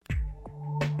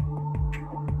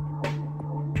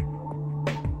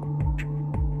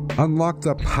Unlock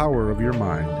the power of your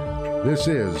mind. This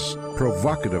is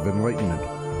Provocative Enlightenment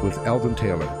with Eldon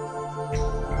Taylor.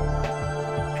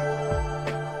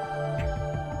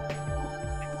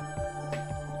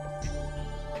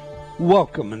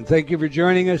 Welcome, and thank you for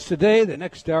joining us today. The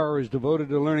next hour is devoted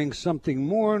to learning something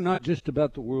more, not just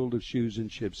about the world of shoes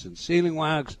and chips and sealing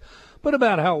wax, but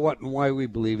about how, what, and why we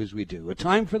believe as we do. A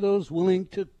time for those willing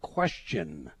to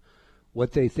question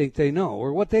what they think they know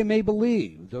or what they may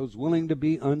believe, those willing to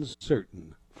be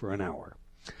uncertain for an hour.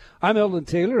 I'm Eldon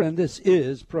Taylor, and this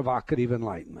is Provocative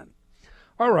Enlightenment.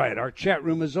 All right, our chat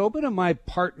room is open, and my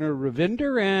partner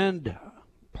Ravinder and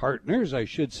partners, I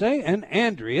should say, and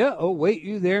Andrea await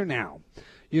you there now.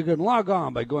 You can log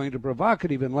on by going to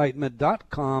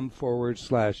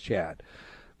provocativeenlightenment.com/chat.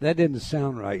 That didn't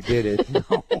sound right, did it?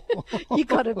 No. You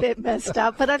got a bit messed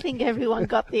up, but I think everyone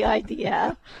got the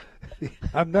idea.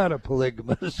 I'm not a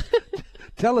polygamist.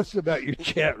 Tell us about your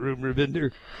chat room,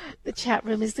 Ravinder. The chat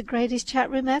room is the greatest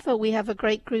chat room ever. We have a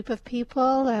great group of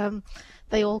people.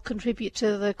 They all contribute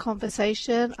to the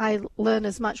conversation. I learn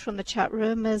as much from the chat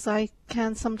room as I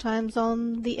can sometimes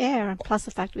on the air. And plus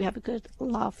the fact we have a good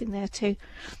laugh in there too.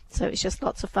 So it's just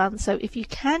lots of fun. So if you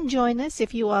can join us,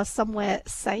 if you are somewhere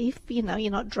safe, you know,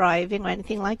 you're not driving or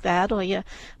anything like that, or your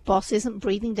boss isn't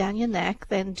breathing down your neck,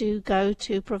 then do go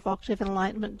to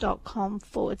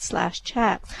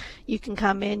provocativeenlightenment.com/chat. You can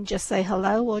come in, just say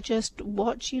hello, or just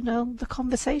watch, you know, the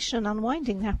conversation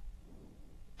unwinding there.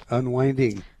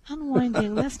 Unwinding.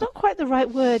 That's not quite the right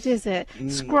word, is it?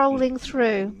 Scrolling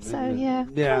through. So, yeah,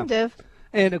 kind of.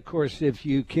 And, of course, if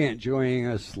you can't join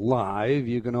us live,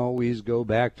 you can always go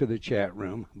back to the chat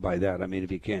room. By that, I mean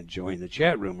if you can't join the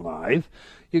chat room live,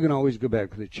 you can always go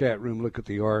back to the chat room, look at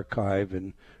the archive,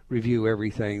 and review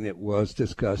everything that was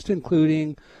discussed,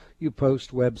 including you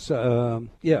post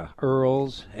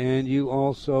URLs, and you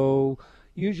also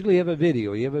usually have a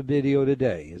video. You have a video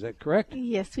today. Is that correct?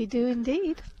 Yes, we do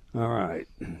indeed. All right.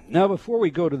 Now, before we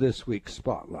go to this week's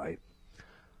Spotlight,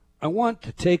 I want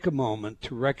to take a moment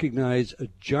to recognize a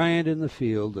giant in the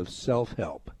field of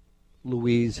self-help,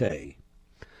 Louise Hay.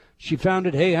 She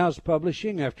founded Hay House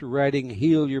Publishing after writing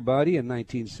Heal Your Body in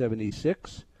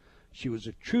 1976. She was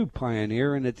a true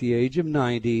pioneer, and at the age of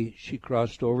 90, she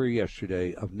crossed over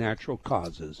yesterday of natural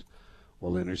causes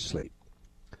while in her sleep.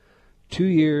 2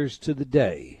 years to the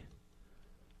day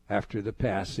after the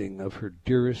passing of her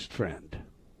dearest friend.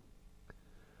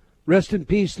 Rest in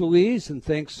peace, Louise, and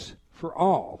thanks for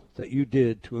all that you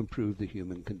did to improve the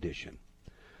human condition.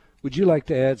 Would you like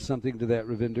to add something to that,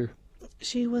 Ravinder?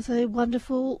 She was a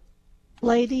wonderful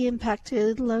lady,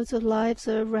 impacted loads of lives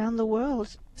around the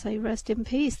world. Say rest in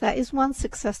peace. That is one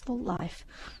successful life.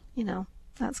 You know,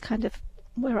 that's kind of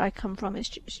where I come from.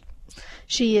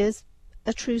 She is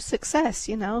a true success,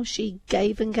 you know. She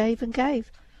gave and gave and gave.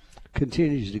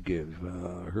 Continues to give.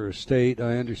 Her estate,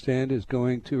 I understand, is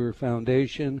going to her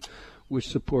foundation, which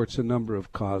supports a number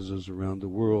of causes around the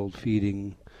world,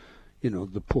 feeding, you know,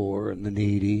 the poor and the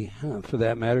needy. For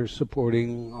that matter,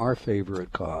 supporting our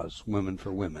favorite cause, Women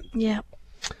for Women. Yeah.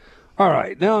 All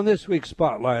right. Now, in this week's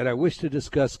Spotlight, I wish to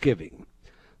discuss giving.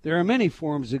 There are many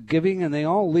forms of giving, and they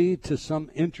all lead to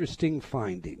some interesting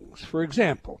findings. For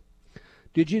example,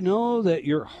 did you know that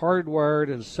you're hardwired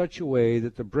in such a way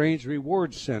that the brain's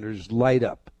reward centers light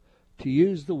up, to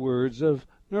use the words of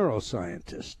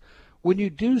neuroscientists, when you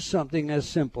do something as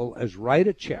simple as write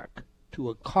a check to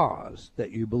a cause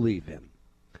that you believe in?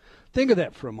 Think of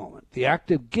that for a moment. The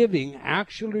act of giving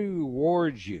actually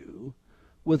rewards you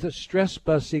with a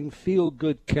stress-busting,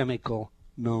 feel-good chemical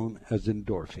known as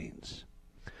endorphins.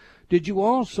 Did you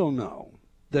also know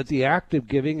that the act of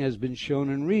giving has been shown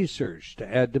in research to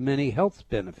add to many health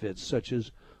benefits, such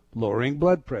as lowering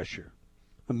blood pressure,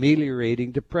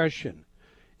 ameliorating depression,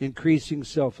 increasing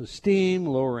self-esteem,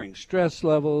 lowering stress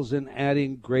levels, and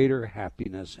adding greater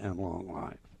happiness and long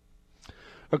life?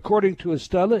 According to a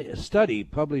study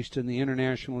published in the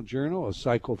International Journal of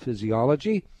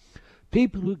Psychophysiology,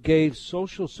 people who gave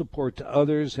social support to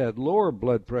others had lower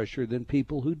blood pressure than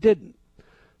people who didn't.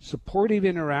 Supportive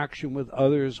interaction with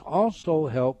others also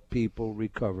help people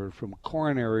recover from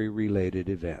coronary-related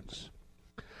events.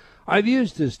 I've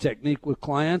used this technique with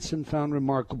clients and found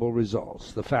remarkable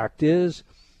results. The fact is,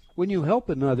 when you help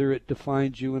another, it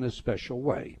defines you in a special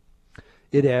way.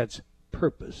 It adds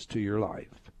purpose to your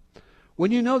life.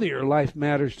 When you know that your life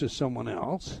matters to someone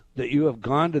else, that you have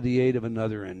gone to the aid of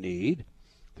another in need,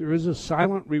 there is a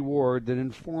silent reward that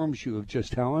informs you of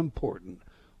just how important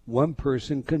one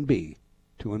person can be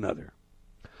to another.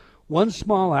 One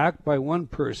small act by one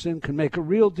person can make a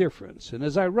real difference, and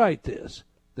as I write this,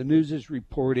 the news is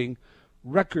reporting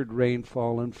record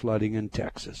rainfall and flooding in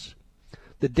Texas.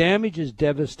 The damage is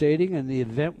devastating, and the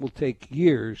event will take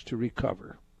years to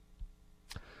recover.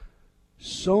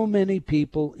 So many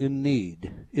people in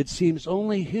need. It seems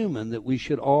only human that we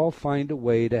should all find a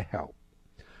way to help.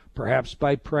 Perhaps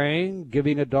by praying,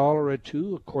 giving $1 or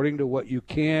 $2 according to what you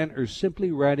can, or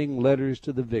simply writing letters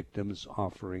to the victims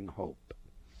offering hope.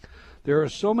 There are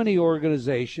so many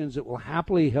organizations that will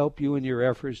happily help you in your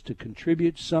efforts to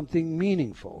contribute something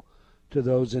meaningful to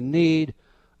those in need.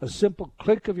 A simple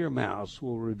click of your mouse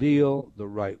will reveal the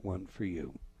right one for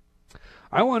you.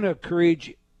 I want to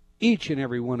encourage each and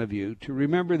every one of you to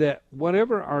remember that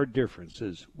whatever our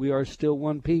differences, we are still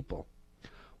one people.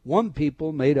 One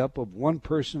people made up of one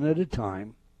person at a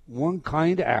time, one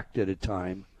kind act at a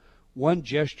time, one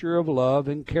gesture of love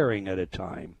and caring at a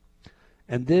time.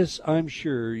 And this, I'm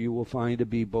sure, you will find to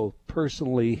be both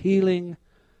personally healing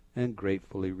and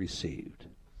gratefully received.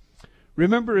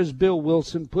 Remember, as Bill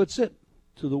Wilson puts it,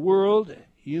 to the world,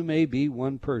 you may be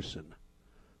one person,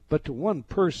 but to one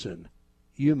person,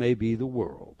 you may be the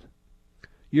world.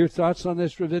 Your thoughts on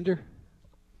this, Ravinder?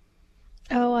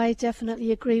 Oh, I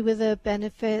definitely agree with the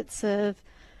benefits of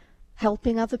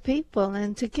helping other people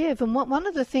and to give. And one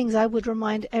of the things I would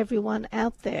remind everyone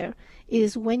out there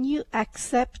is when you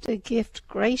accept a gift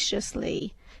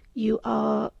graciously,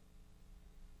 the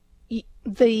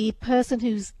person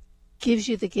who gives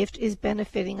you the gift is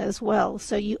benefiting as well.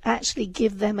 So you actually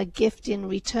give them a gift in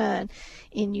return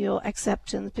in your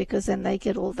acceptance, because then they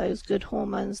get all those good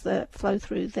hormones that flow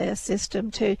through their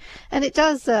system too. And it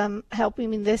does help. I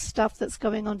mean, this stuff that's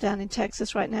going on down in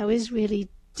Texas right now is really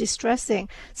distressing.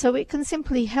 So it can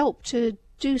simply help to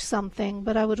do something.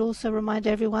 But I would also remind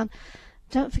everyone,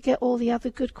 don't forget all the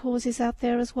other good causes out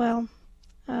there as well.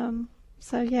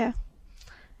 So yeah.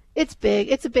 It's big.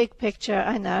 It's a big picture.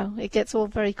 I know. It gets all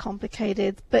very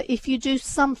complicated. But if you do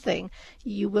something,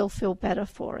 you will feel better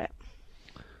for it.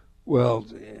 Well,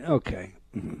 okay.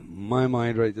 My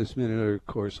mind right this minute are, of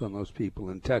course, on those people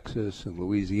in Texas and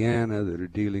Louisiana that are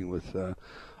dealing with a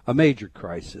major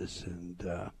crisis. And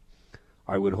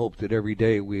I would hope that every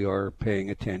day we are paying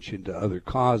attention to other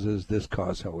causes. This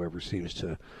cause, however, seems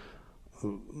to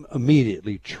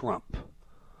immediately trump.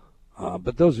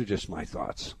 But those are just my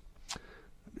thoughts.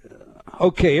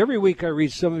 Okay, every week I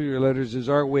read some of your letters as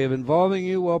our way of involving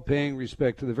you while paying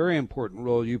respect to the very important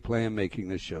role you play in making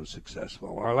this show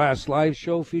successful. Our last live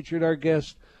show featured our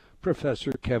guest,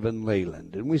 Professor Kevin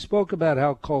Leyland, and we spoke about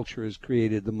how culture has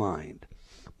created the mind.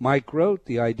 Mike wrote,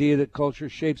 the idea that culture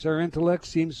shapes our intellect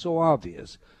seems so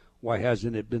obvious. Why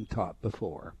hasn't it been taught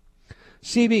before?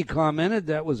 CB commented,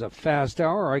 that was a fast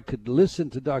hour. I could listen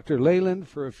to Dr. Leyland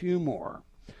for a few more.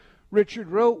 Richard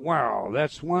wrote, wow,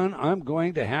 that's one I'm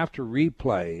going to have to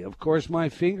replay. Of course, my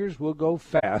fingers will go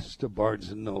fast to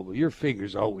Barnes & Noble. Your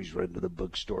fingers always run to the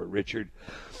bookstore, Richard.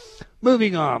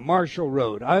 Moving on, Marshall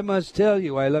wrote, I must tell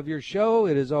you, I love your show.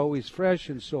 It is always fresh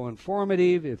and so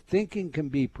informative. If thinking can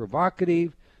be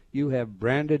provocative, you have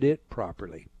branded it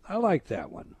properly. I like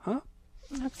that one, huh?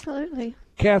 Absolutely.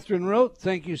 Catherine wrote,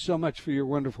 thank you so much for your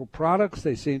wonderful products.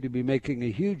 They seem to be making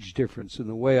a huge difference in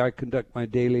the way I conduct my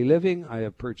daily living. I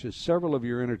have purchased several of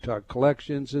your Intertalk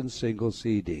collections and single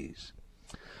CDs.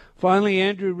 Finally,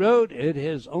 Andrew wrote, it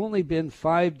has only been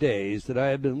 5 days that I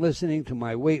have been listening to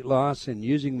my weight loss and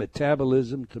using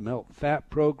metabolism to melt fat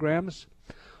programs.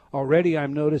 Already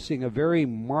I'm noticing a very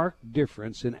marked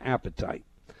difference in appetite.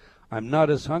 I'm not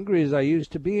as hungry as I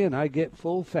used to be, and I get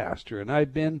full faster, and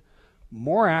I've been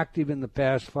more active in the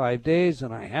past 5 days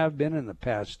than I have been in the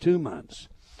past 2 months.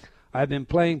 I've been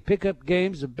playing pickup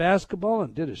games of basketball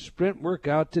and did a sprint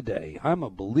workout today. I'm a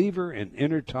believer in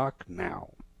Intertalk now.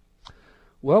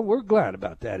 Well, we're glad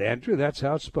about that, Andrew. That's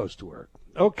how it's supposed to work.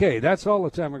 Okay, that's all the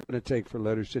time we're going to take for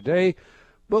letters today,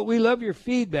 but we love your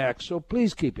feedback, so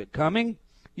please keep it coming.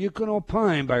 You can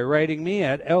opine by writing me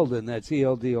at Eldon, that's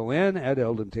E-L-D-O-N, at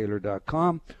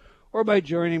eldontaylor.com, or by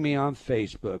joining me on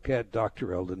Facebook at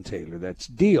Dr. Eldon Taylor. That's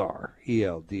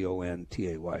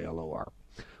D-R-E-L-D-O-N-T-A-Y-L-O-R.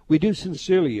 We do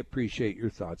sincerely appreciate your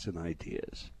thoughts and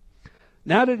ideas.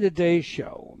 Now to today's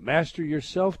show. Master your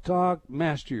self-talk,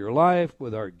 master your life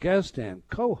with our guest and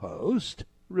co-host,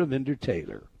 Ravinder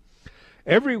Taylor.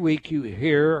 Every week you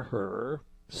hear her,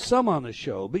 some on the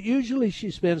show, but usually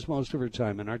she spends most of her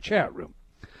time in our chat room.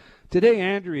 Today,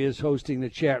 Andrea is hosting the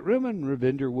chat room, and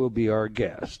Ravinder will be our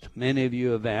guest. Many of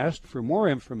you have asked for more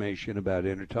information about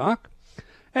Intertalk,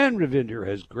 and Ravinder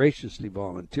has graciously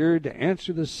volunteered to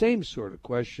answer the same sort of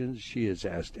questions she is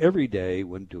asked every day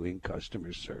when doing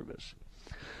customer service.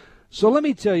 So let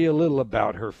me tell you a little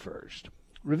about her first.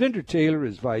 Ravinder Taylor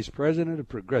is Vice President of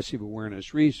Progressive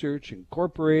Awareness Research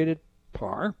Incorporated,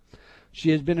 PAR.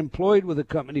 She has been employed with the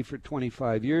company for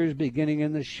 25 years, beginning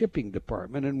in the shipping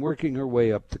department and working her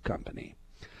way up the company.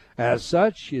 As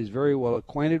such, she is very well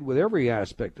acquainted with every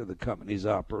aspect of the company's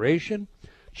operation.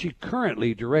 She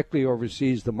currently directly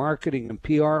oversees the marketing and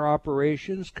PR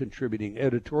operations, contributing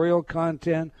editorial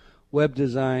content, web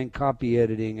design, copy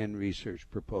editing, and research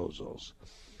proposals.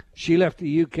 She left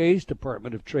the UK's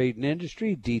Department of Trade and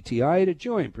Industry, DTI, to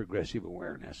join Progressive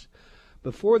Awareness.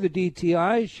 Before the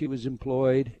DTI, she was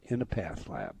employed in a Path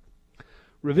Lab.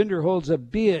 Ravinder holds a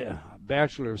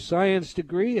Bachelor of Science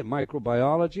degree in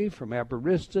microbiology from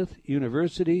Aberystwyth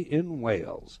University in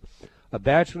Wales, a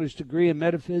bachelor's degree in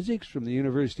metaphysics from the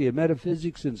University of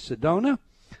Metaphysics in Sedona,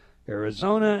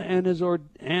 Arizona, and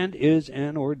is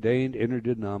an ordained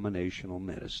interdenominational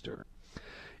minister.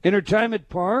 In her time at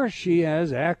PAR, she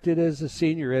has acted as the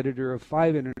senior editor of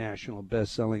 5 international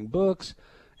best-selling books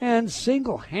and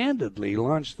single-handedly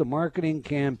launched the marketing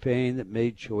campaign that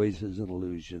made Choices and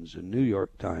Illusions a New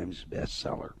York Times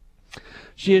bestseller.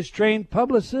 She is trained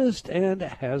publicist and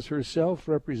has herself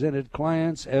represented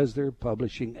clients as their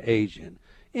publishing agent,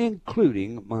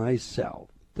 including myself.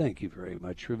 Thank you very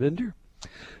much, Ravinder.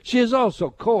 She is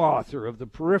also co-author of the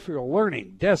Peripheral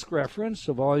Learning Desk Reference,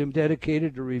 a volume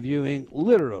dedicated to reviewing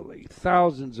literally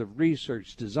thousands of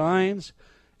research designs,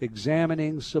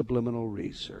 examining subliminal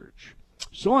research.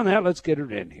 So on that, let's get her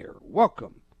in here.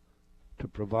 Welcome to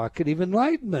Provocative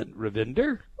Enlightenment,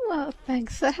 Ravinder. Well,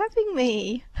 thanks for having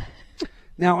me.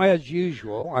 Now, as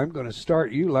usual, I'm going to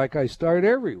start you like I start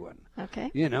everyone.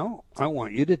 Okay. You know, I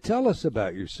want you to tell us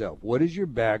about yourself. What is your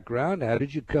background? How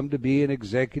did you come to be an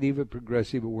executive at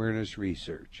Progressive Awareness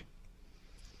Research?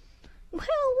 Well,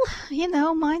 you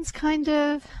know, mine's kind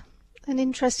of an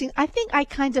interesting... I think I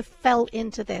kind of fell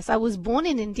into this. I was born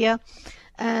in India,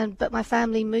 but my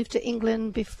family moved to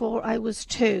England before I was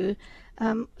 2.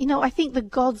 You know, I think the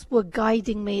gods were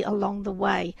guiding me along the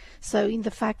way. So in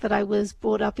the fact that I was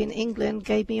brought up in England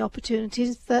gave me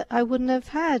opportunities that I wouldn't have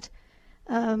had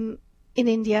in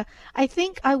India. I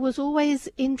think I was always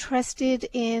interested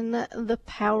in the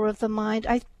power of the mind.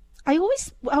 I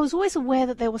was always aware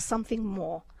that there was something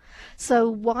more. So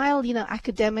while, you know,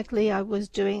 academically I was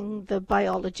doing the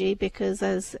biology, because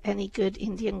as any good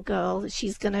Indian girl,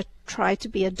 she's going to try to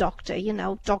be a doctor, you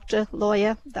know, doctor,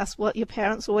 lawyer, that's what your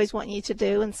parents always want you to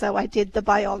do. And so I did the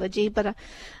biology, but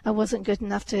I wasn't good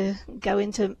enough to go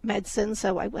into medicine,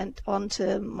 so I went on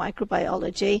to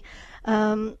microbiology.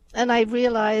 And I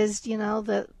realized, you know,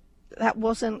 that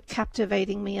wasn't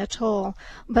captivating me at all,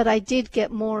 but I did get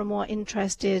more and more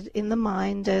interested in the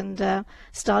mind and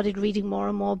started reading more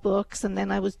and more books. And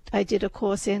then I did a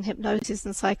course in hypnosis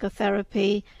and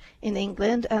psychotherapy in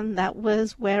England, and that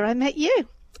was where I met you.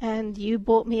 And you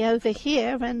brought me over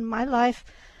here, and my life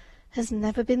has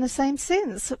never been the same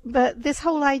since. But this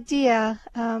whole idea,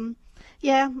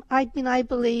 I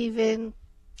believe in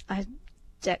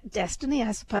destiny,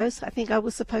 I suppose. I think I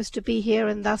was supposed to be here,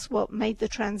 and that's what made the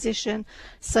transition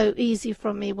so easy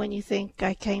for me. When you think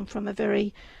I came from a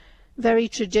very, very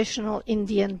traditional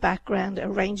Indian background,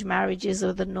 arranged marriages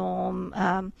are the norm,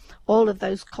 all of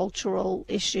those cultural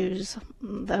issues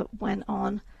that went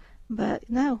on. But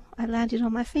no, I landed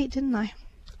on my feet, didn't I?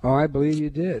 Oh, I believe you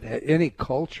did. Any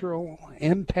cultural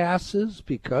impasses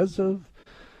because of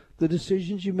the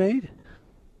decisions you made?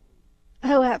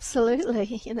 Oh,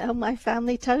 absolutely. You know, my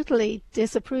family totally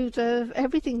disapproved of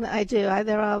everything that I do.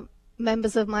 There are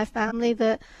members of my family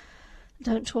that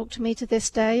don't talk to me to this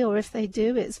day, or if they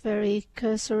do, it's very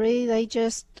cursory. They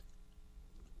just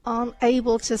aren't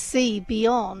able to see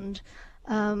beyond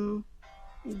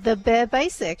the bare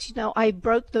basics. You know, I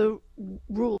broke the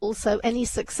rules, so any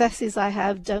successes I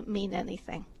have don't mean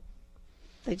anything.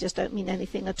 They just don't mean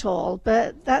anything at all.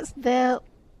 But that's their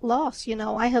loss. You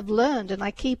know, I have learned, and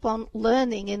I keep on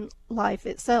learning in life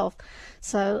itself.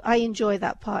 So I enjoy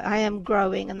that part. I am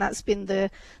growing, and that's been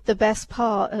the best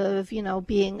part of, you know,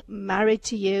 being married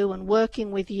to you and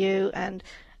working with you and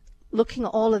looking at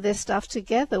all of this stuff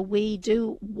together. We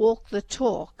do walk the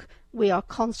talk. We are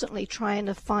constantly trying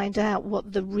to find out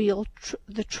what the real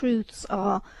the truths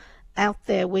are out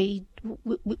there. We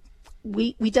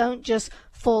don't just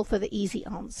fall for the easy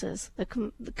answers.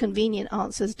 The convenient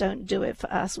answers don't do it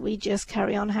for us. We just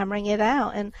carry on hammering it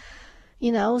out. And,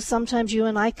 you know, sometimes you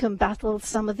and I can battle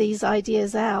some of these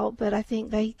ideas out, but I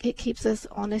think it keeps us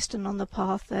honest and on the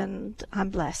path, and I'm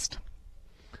blessed.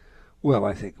 Well,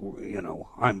 I think, you know,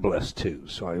 I'm blessed too,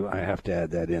 so I have to add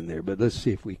that in there. But let's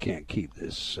see if we can't keep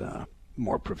this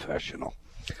more professional.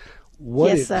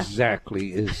 What Yes,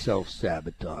 exactly is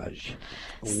self-sabotage?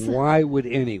 Why would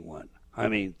anyone, I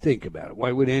mean, think about it,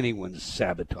 why would anyone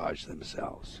sabotage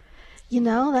themselves?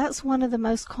 That's one of the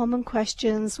most common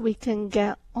questions we can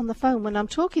get on the phone when I'm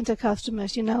talking to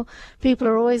customers. People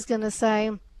are always going to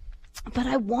say, but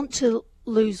I want to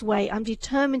lose weight. I'm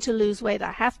determined to lose weight.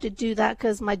 I have to do that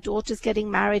because my daughter's getting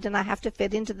married and I have to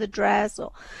fit into the dress,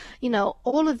 or,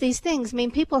 all of these things. I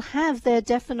mean, people have their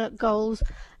definite goals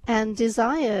and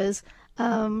desires,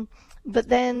 but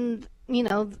then,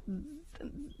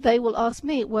 they will ask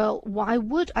me, well, why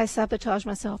would I sabotage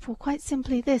myself? Well, quite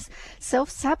simply this.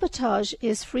 Self-sabotage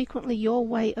is frequently your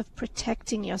way of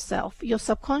protecting yourself. Your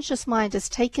subconscious mind has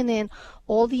taken in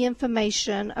all the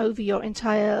information over your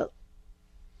entire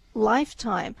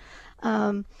lifetime,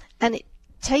 and it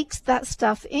takes that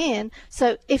stuff in.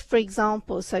 So if, for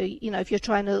example, if you're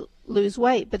trying to lose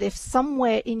weight, but if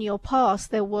somewhere in your past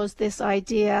there was this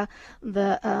idea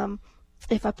that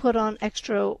if I put on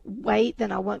extra weight,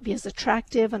 then I won't be as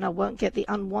attractive and I won't get the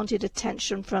unwanted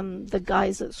attention from the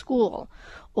guys at school,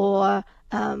 or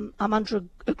I'm under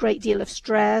a great deal of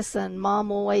stress and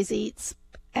mom always eats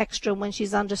extra when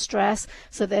she's under stress,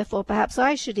 so therefore perhaps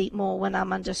I should eat more when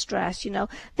I'm under stress.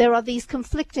 There are these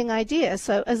conflicting ideas.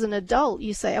 So as an adult,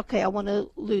 you say, okay, I want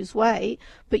to lose weight,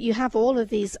 but you have all of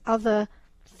these other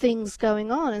things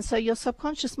going on, and so your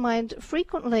subconscious mind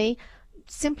frequently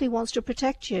simply wants to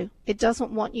protect you. It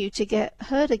doesn't want you to get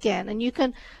hurt again. And you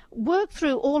can work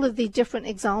through all of the different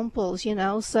examples,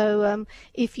 so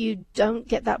if you don't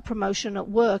get that promotion at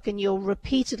work and you're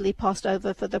repeatedly passed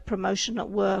over for the promotion at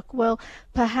work, well,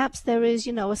 perhaps there is,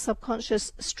 a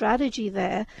subconscious strategy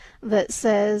there that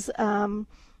says,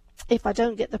 if I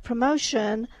don't get the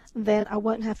promotion, then I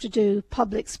won't have to do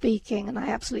public speaking. And I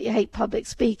absolutely hate public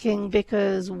speaking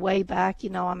because way back,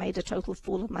 I made a total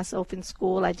fool of myself in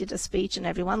school. I did a speech and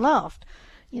everyone laughed.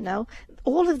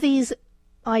 All of these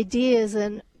ideas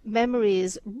and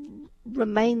memories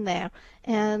remain there,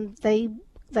 and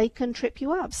they can trip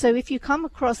you up. So if you come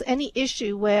across any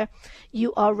issue where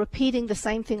you are repeating the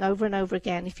same thing over and over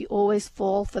again, if you always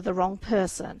fall for the wrong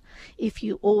person, if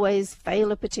you always fail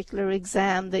a particular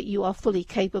exam that you are fully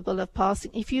capable of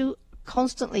passing, if you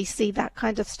constantly see that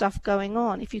kind of stuff going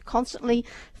on, if you constantly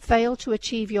fail to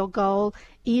achieve your goal,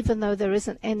 even though there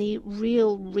isn't any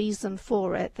real reason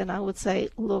for it, then I would say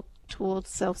look towards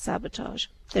self-sabotage.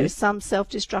 There is some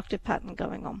self-destructive pattern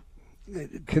going on.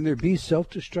 Can there be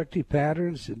self-destructive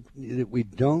patterns that we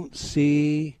don't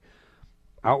see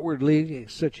outwardly,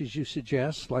 such as you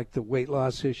suggest, like the weight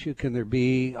loss issue? Can there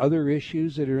be other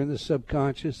issues that are in the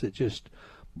subconscious that just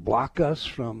block us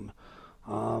from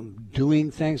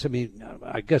doing things? I mean,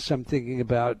 I guess I'm thinking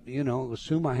about,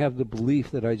 assume I have the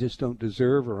belief that I just don't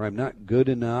deserve, or I'm not good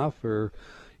enough, or,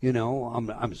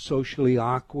 I'm socially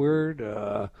awkward,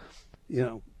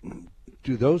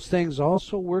 Do those things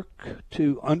also work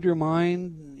to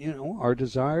undermine, our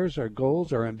desires, our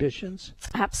goals, our ambitions?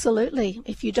 Absolutely.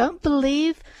 If you don't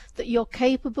believe that you're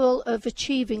capable of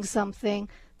achieving something,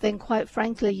 then quite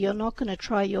frankly, you're not going to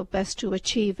try your best to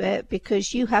achieve it,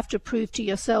 because you have to prove to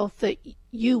yourself that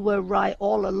you were right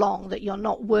all along, that you're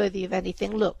not worthy of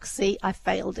anything. Look, see, I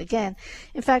failed again.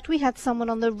 In fact, we had someone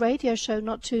on the radio show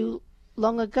not too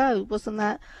long ago, wasn't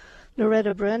that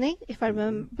Loretta Burney, if I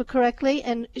remember correctly,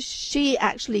 and she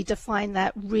actually defined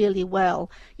that really well.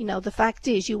 The fact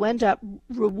is, you end up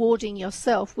rewarding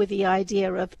yourself with the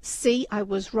idea of, see, I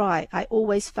was right, I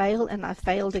always fail and I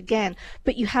failed again.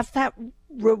 But you have that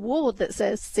reward that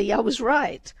says, see, I was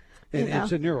right. And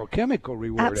it's a neurochemical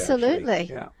reward. Absolutely.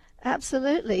 Actually. Yeah.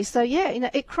 Absolutely. So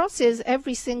it crosses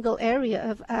every single area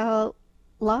of our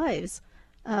lives.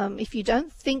 If you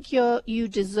don't think you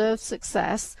deserve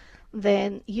success,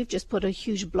 then you've just put a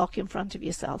huge block in front of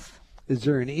yourself. Is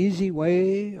there an easy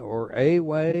way or a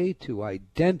way to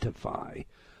identify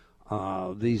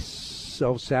these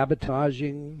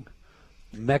self-sabotaging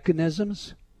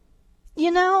mechanisms?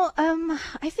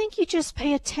 I think you just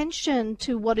pay attention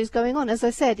to what is going on. As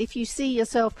I said, if you see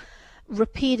yourself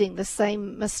repeating the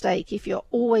same mistake, if you're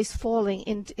always falling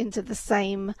into the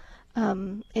same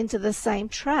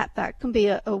trap, that can be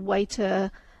a way to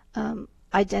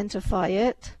identify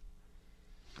it.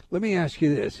 Let me ask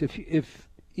you this: if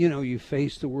you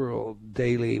face the world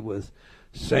daily with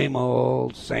same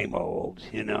old,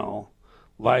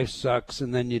 life sucks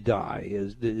and then you die,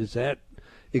 is that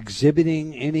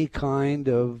exhibiting any kind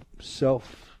of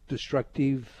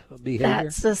self-destructive behavior?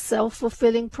 That's a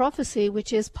self-fulfilling prophecy,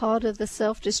 which is part of the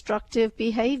self-destructive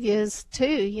behaviors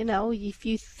too. If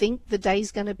you think the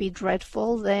day's going to be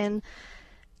dreadful, then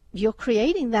you're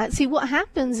creating that. See, what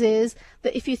happens is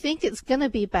that if you think it's going to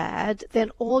be bad, then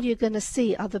all you're going to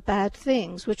see are the bad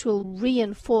things, which will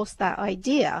reinforce that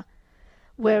idea.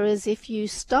 Whereas if you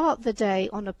start the day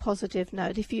on a positive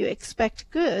note, if you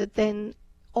expect good, then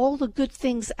all the good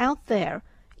things out there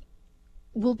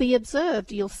will be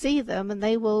observed. You'll see them, and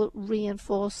they will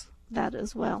reinforce that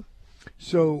as well.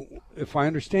 So, if I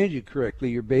understand you correctly,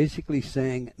 you're basically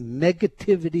saying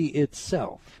negativity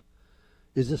itself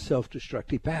is a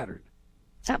self-destructive pattern.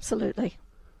 Absolutely.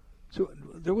 So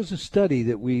there was a study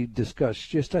that we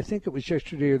discussed I think it was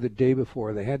yesterday or the day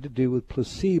before. They had to do with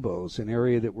placebos, an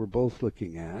area that we're both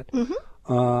looking at.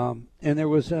 And there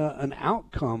was an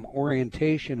outcome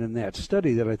orientation in that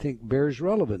study that I think bears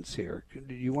relevance here.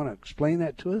 Do you want to explain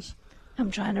that to us?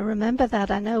 I'm trying to remember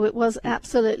that. I know it was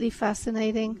absolutely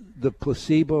fascinating. The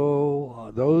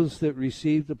placebo, those that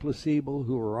received the placebo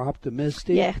who were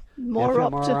optimistic, more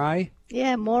fMRI.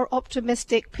 More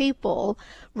optimistic people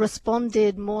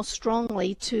responded more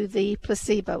strongly to the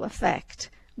placebo effect,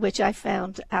 which I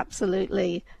found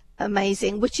absolutely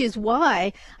amazing, which is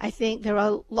why I think there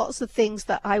are lots of things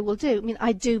that I will do. I mean,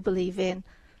 I do believe in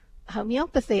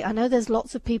homeopathy. I know there's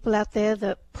lots of people out there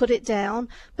that put it down,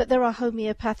 but there are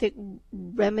homeopathic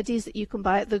remedies that you can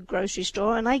buy at the grocery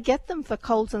store, and I get them for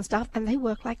colds and stuff, and they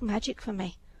work like magic for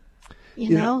me.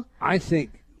 You know? I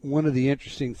think one of the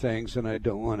interesting things, and I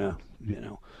don't want to,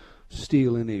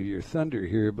 steal any of your thunder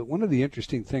here, but one of the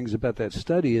interesting things about that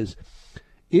study is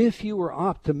if you were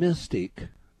optimistic,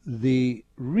 the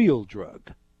real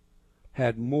drug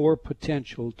had more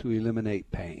potential to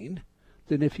eliminate pain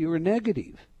than if you were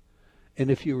negative. And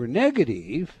if you were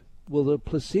negative, well, the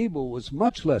placebo was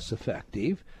much less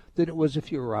effective than it was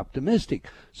if you were optimistic.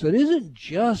 So it isn't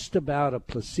just about a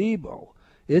placebo.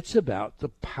 It's about the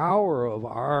power of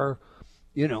our,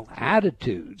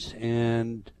 attitudes.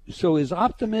 And so is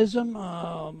optimism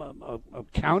a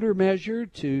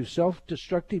countermeasure to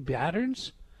self-destructive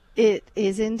patterns? It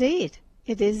is indeed.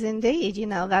 It is indeed.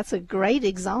 That's a great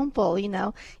example.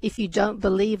 If you don't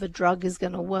believe a drug is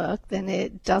going to work, then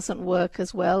it doesn't work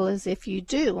as well as if you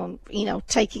do.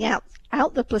 Taking out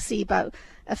the placebo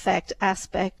effect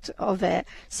aspect of it.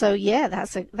 So yeah,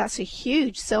 that's a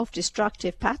huge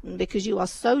self-destructive pattern, because you are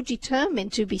so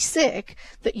determined to be sick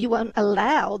that you won't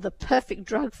allow the perfect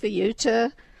drug for you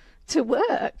to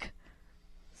work.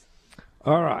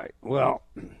 All right. Well,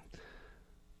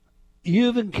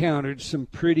 you've encountered some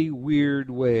pretty weird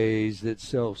ways that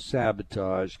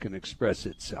self-sabotage can express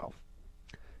itself.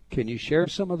 Can you share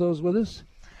some of those with us?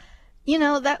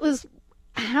 That was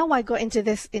how I got into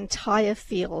this entire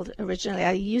field originally.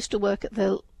 I used to work at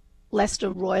the Leicester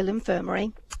Royal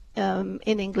Infirmary in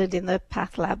England in the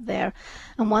path lab there.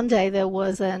 And one day there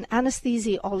was an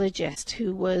anesthesiologist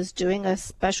who was doing a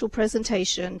special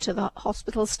presentation to the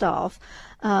hospital staff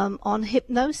on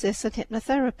hypnosis and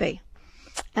hypnotherapy.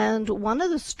 And one of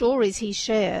the stories he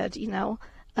shared,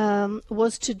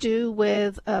 was to do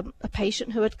with a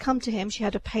patient who had come to him. She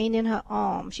had a pain in her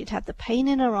arm. She'd had the pain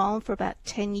in her arm for about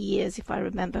 10 years, if I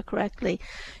remember correctly.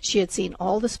 She had seen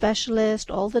all the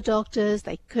specialists, all the doctors.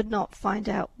 They could not find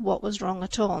out what was wrong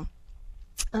at all.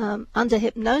 Under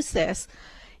hypnosis,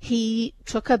 he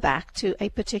took her back to a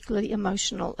particularly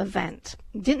emotional event.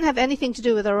 It didn't have anything to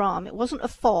do with her arm. It wasn't a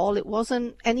fall. It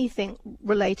wasn't anything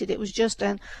related. It was just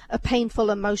a painful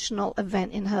emotional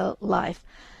event in her life.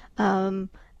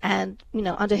 And,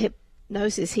 under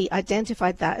hypnosis, he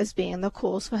identified that as being the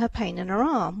cause for her pain in her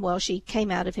arm. Well, she came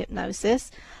out of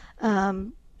hypnosis,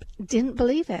 didn't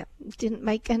believe it. Didn't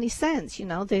make any sense.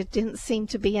 There didn't seem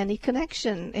to be any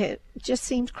connection. It just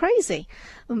seemed crazy.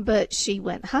 But she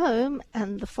went home,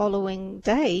 and the following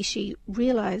day she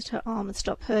realized her arm had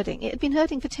stopped hurting. It had been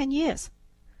hurting for 10 years.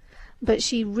 But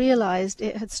she realized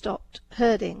it had stopped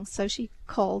hurting, so she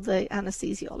called the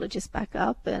anesthesiologist back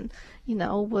up and,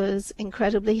 was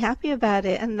incredibly happy about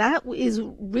it. And that is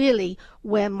really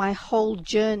where my whole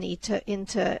journey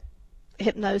into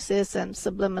hypnosis and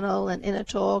subliminal and inner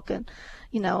talk and,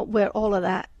 where all of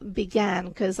that began,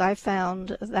 because I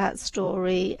found that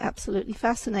story absolutely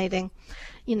fascinating,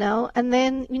 And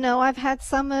then, I've had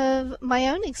some of my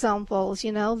own examples.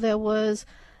 There was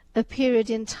a period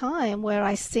in time where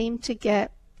I seemed to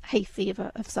get hay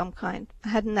fever of some kind. I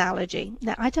had an allergy.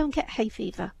 Now, I don't get hay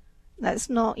fever. That's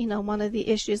not, one of the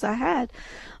issues I had.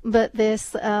 But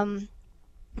this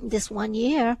one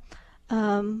year,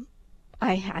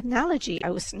 I had an allergy.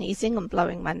 I was sneezing and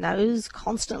blowing my nose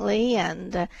constantly,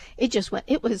 and it just went.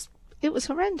 It was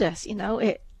horrendous.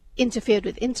 It interfered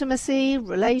with intimacy,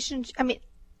 relationship. I mean,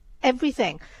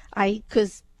 everything. You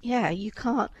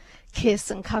can't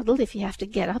kiss and cuddle if you have to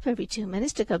get up every 2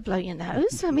 minutes to go blow your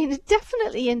nose. I mean, it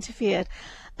definitely interfered.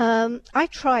 I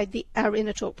tried our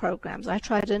Inner Talk programs. I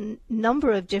tried a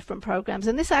number of different programs,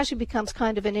 and this actually becomes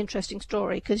kind of an interesting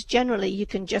story because generally you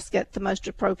can just get the most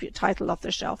appropriate title off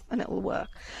the shelf and it will work.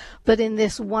 But in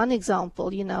this one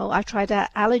example, you know, I tried our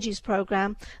allergies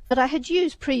program that I had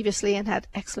used previously and had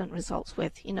excellent results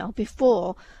with. You know,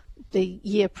 before the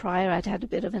year prior, I'd had a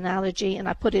bit of an allergy and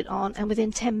I put it on, and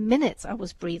within 10 minutes I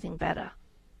was breathing better.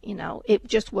 You know, it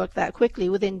just worked that quickly.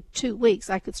 Within 2 weeks,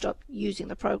 I could stop using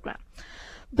the program.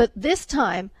 But this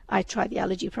time I tried the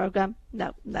allergy program.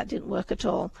 No, that didn't work at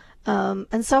all.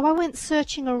 And so I went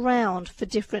searching around for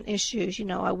different issues. You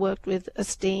know, I worked with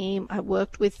esteem. I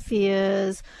worked with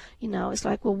fears. You know, it's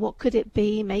like, well, what could it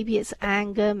be? Maybe it's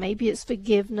anger. Maybe it's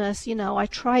forgiveness. You know, I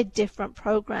tried different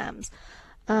programs.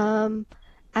 And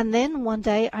then one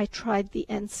day I tried the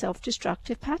end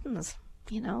self-destructive patterns.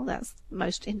 You know, that's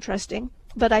most interesting.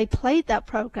 But I played that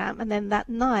program, and then that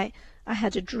night I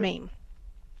had a dream.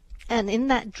 And in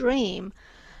that dream,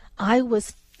 I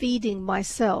was feeding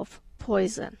myself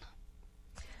poison.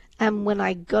 And when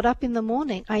I got up in the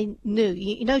morning, I knew,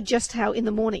 you know, just how in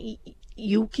the morning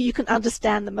you can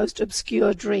understand the most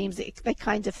obscure dreams. They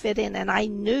kind of fit in. And I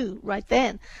knew right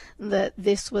then that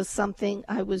this was something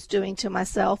I was doing to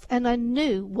myself. And I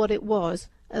knew what it was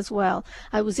as well.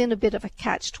 I was in a bit of a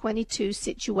catch-22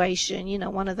 situation, you know,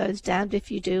 one of those damned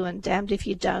if you do and damned if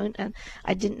you don't, and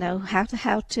I didn't know how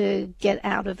to get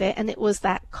out of it. And it was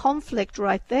that conflict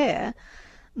right there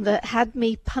that had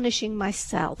me punishing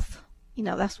myself. You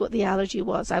know, that's what the allergy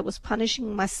was. I was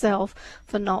punishing myself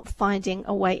for not finding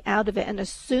a way out of it. And as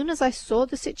soon as I saw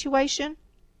the situation,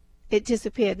 it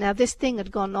disappeared. Now, this thing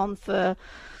had gone on for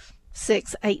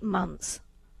 6-8 months.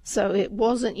 So it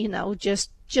wasn't, you know, just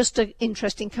an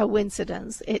interesting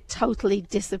coincidence. It totally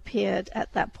disappeared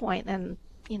at that point, and,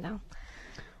 you know.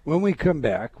 When we come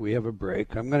back, we have a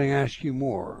break. I'm going to ask you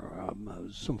more,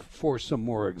 for some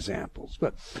more examples.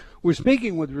 But we're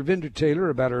speaking with Ravinder Taylor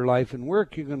about her life and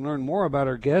work. You can learn more about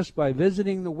our guest by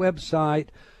visiting the website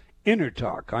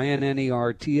InnerTalk,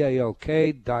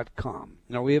 INNERTALK.com.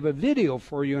 Now, we have a video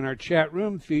for you in our chat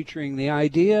room featuring the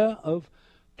idea of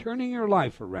turning your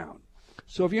life around.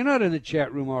 So if you're not in the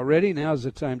chat room already, now's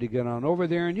the time to get on over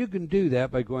there, and you can do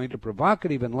that by going to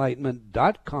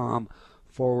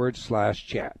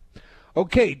provocativeenlightenment.com/chat.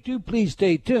 Okay, do please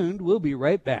stay tuned. We'll be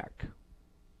right back.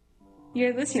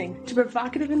 You're listening to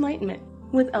Provocative Enlightenment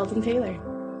with Eldon Taylor.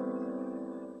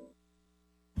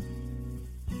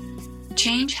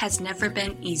 Change has never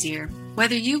been easier.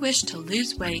 Whether you wish to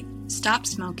lose weight, stop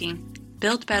smoking,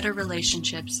 build better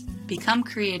relationships, become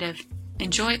creative,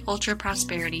 enjoy ultra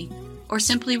prosperity, or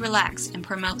simply relax and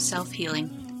promote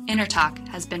self-healing, InnerTalk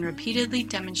has been repeatedly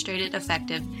demonstrated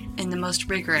effective in the most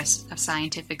rigorous of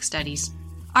scientific studies.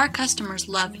 Our customers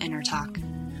love InnerTalk.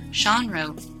 Sean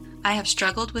wrote, "I have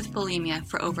struggled with bulimia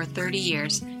for over 30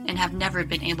 years and have never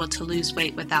been able to lose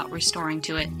weight without restoring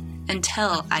to it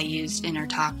until I used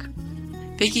InnerTalk."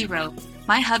 Vicky wrote,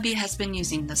 "My hubby has been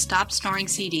using the Stop Snoring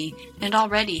CD and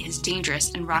already his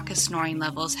dangerous and raucous snoring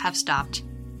levels have stopped."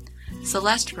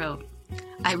 Celeste wrote,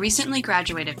 "I recently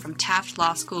graduated from Taft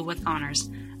Law School with honors.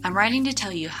 I'm writing to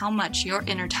tell you how much your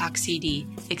InnerTalk CD,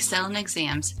 Excel in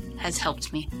Exams, has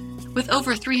helped me. With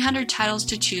over 300 titles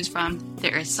to choose from,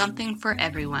 there is something for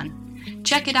everyone.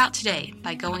 Check it out today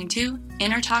by going to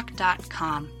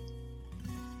InnerTalk.com.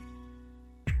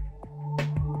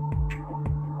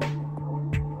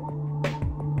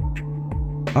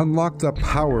 Unlock the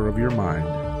power of your mind.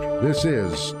 This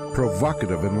is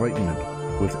Provocative Enlightenment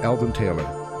with Eldon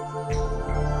Taylor.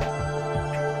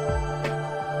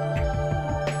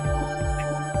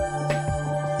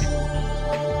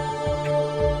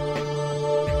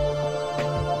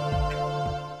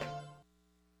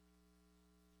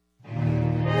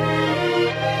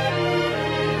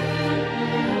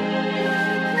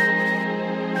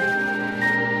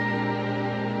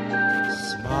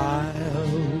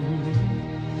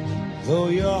 Though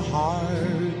your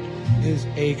heart is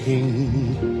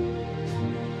aching,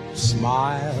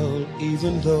 smile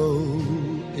even though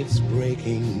it's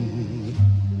breaking.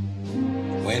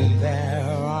 When there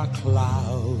are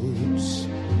clouds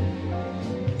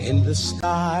in the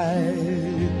sky,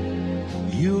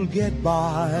 you'll get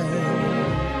by.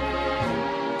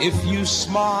 If you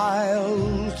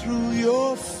smile through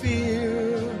your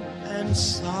fear and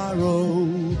sorrow,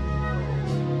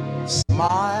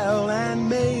 smile and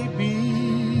maybe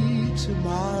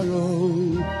tomorrow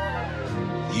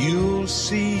you'll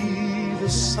see the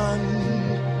sun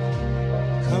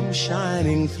come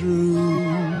shining through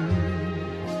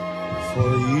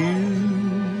for you.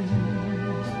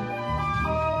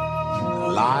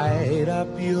 Light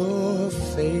up your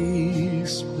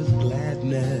face with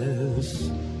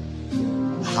gladness.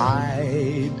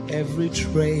 Hide every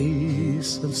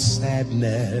trace of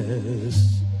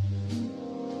sadness.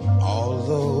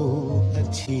 Although a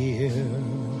tear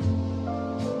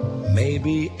may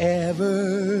be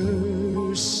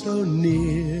ever so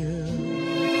near,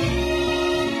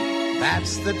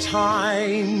 that's the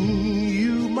time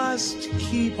you must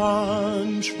keep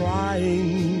on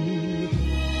trying.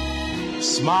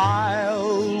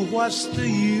 Smile, what's the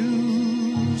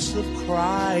use of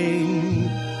crying?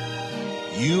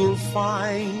 You'll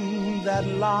find that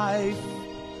life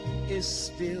is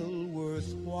still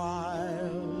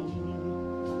worthwhile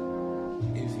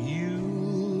if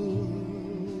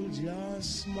you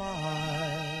just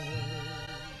smile.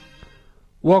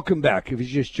 Welcome back. If you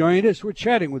just joined us, we're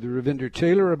chatting with Ravinder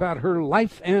Taylor about her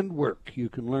life and work. You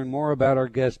can learn more about our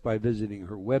guest by visiting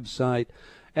her website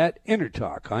at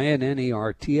Innertalk,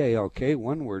 INNERTALK,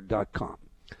 oneword.com.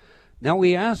 Now,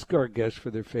 we ask our guests for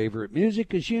their favorite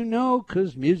music, as you know,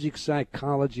 because music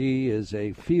psychology is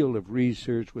a field of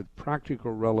research with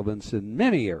practical relevance in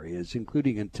many areas,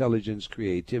 including intelligence,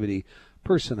 creativity,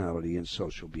 personality, and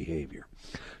social behavior.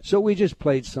 So we just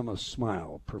played some of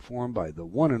Smile, performed by the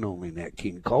one and only Nat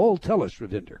King Cole. Tell us,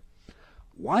 Ravinder,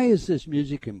 why is this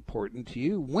music important to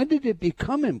you? When did it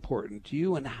become important to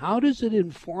you, and how does it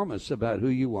inform us about who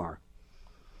you are?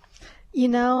 You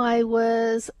know, I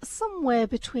was somewhere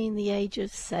between the age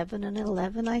of 7 and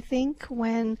 11, I think,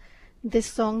 when this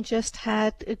song just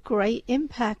had a great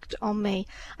impact on me.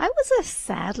 I was a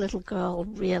sad little girl,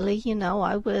 really. You know,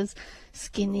 I was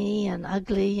skinny and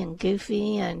ugly and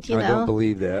goofy and, you know. I don't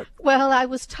believe that. Well, I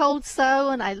was told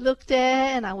so, and I looked there,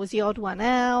 and I was the odd one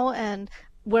out, and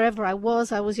wherever I was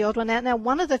the odd one out. Now,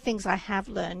 one of the things I have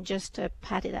learned, just to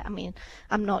pat it out, I mean,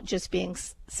 I'm not just being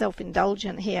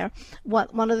self-indulgent here.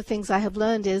 One of the things I have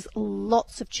learned is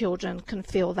lots of children can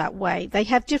feel that way. They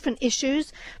have different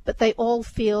issues, but they all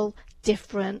feel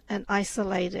different and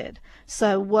isolated.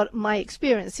 So what my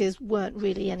experiences weren't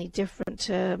really any different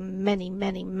to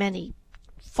many,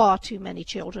 far too many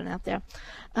children out there.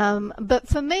 But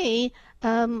for me,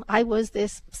 I was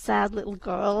this sad little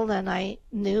girl, and I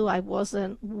knew I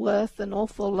wasn't worth an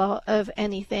awful lot of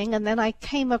anything. And then I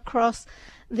came across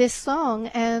this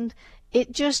song, and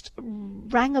it just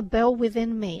rang a bell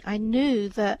within me. I knew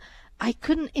that I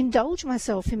couldn't indulge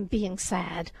myself in being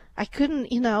sad. I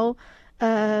couldn't, you know,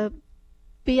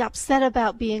 be upset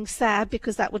about being sad,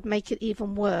 because that would make it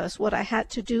even worse. What I had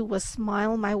to do was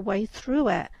smile my way through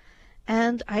it.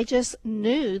 And I just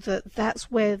knew that that's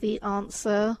where the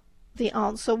answer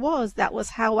was. That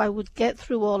was how I would get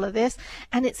through all of this,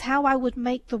 and it's how I would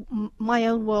make my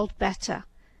own world better,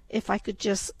 if I could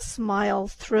just smile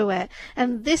through it.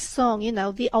 And this song, you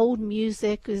know, the old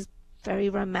music is very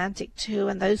romantic too,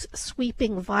 and those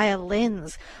sweeping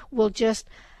violins will just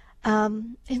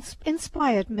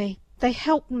inspired me. They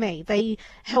helped me. They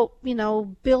helped, you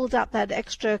know, build up that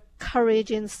extra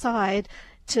courage inside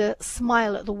to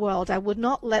smile at the world. I would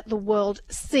not let the world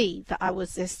see that I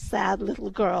was this sad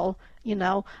little girl. You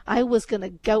know, I was going to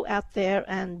go out there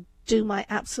and do my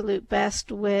absolute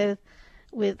best with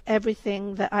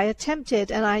everything that I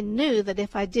attempted. And I knew that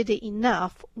if I did it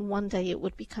enough, one day it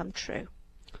would become true.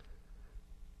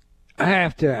 I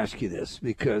have to ask you this,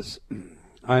 because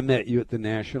I met you at the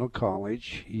National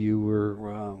College. You were,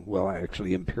 well,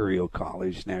 actually Imperial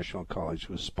College. National College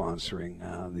was sponsoring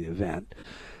the event.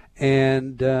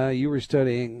 And you were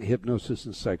studying hypnosis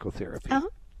and psychotherapy. Uh-huh.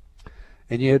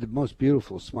 And you had the most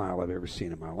beautiful smile I've ever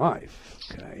seen in my life,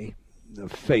 okay? The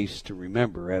face to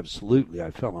remember, absolutely. I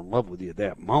fell in love with you at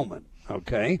that moment,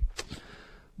 okay?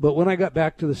 But when I got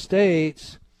back to the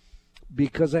States,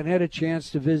 because I had a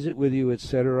chance to visit with you,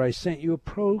 etc., I sent you a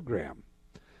program.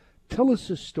 Tell us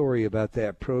a story about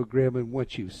that program and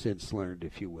what you've since learned,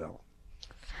 if you will.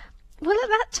 Well, at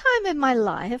that time in my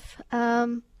life,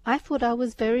 I thought I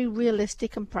was very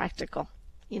realistic and practical.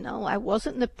 You know, I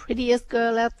wasn't the prettiest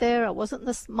girl out there. I wasn't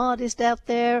the smartest out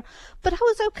there, but I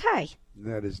was okay.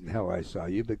 That isn't how I saw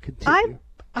you, but continue.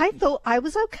 I thought I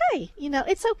was okay. You know,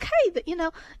 it's okay that, you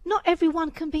know, not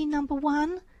everyone can be number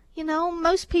one. You know,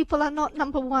 most people are not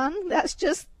number one. That's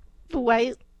just the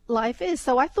way life is.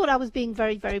 So I thought I was being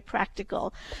very, very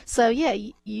practical. So yeah,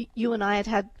 you and I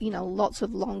had, you know, lots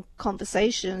of long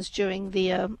conversations during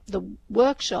the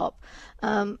workshop.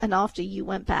 And after you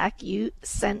went back, you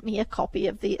sent me a copy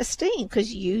of the Esteem,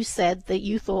 because you said that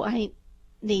you thought I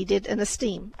needed an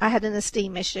Esteem. I had an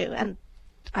Esteem issue, and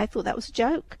I thought that was a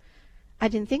joke. I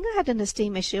didn't think I had an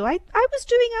Esteem issue. I was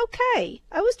doing okay.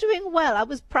 I was doing well. I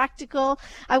was practical.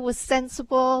 I was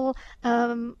sensible.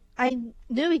 I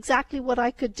knew exactly what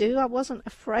I could do. I wasn't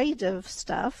afraid of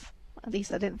stuff. At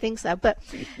least I didn't think so. But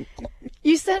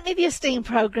you sent me the Esteem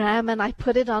program, and I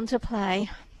put it on to play.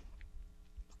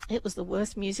 It was the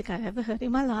worst music I ever heard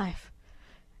in my life.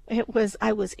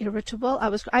 I was irritable.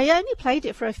 I only played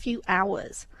it for a few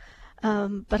hours,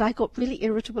 but I got really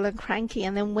irritable and cranky.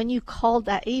 And then when you called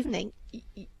that evening,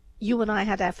 you and I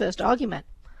had our first argument,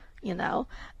 and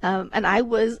I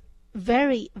was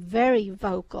very, very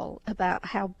vocal about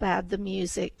how bad the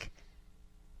music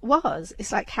was.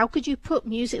 It's like, how could you put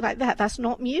music like that? That's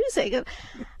not music. And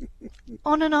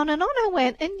on and on and on I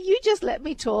went, and you just let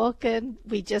me talk, and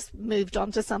we just moved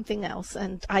on to something else.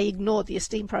 And I ignored the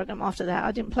Esteem program after that.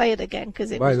 I didn't play it again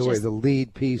because it was By the way, just, the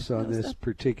lead piece on this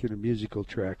particular musical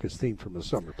track is Theme from a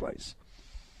Summer Place.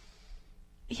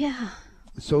 Yeah.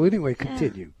 So anyway,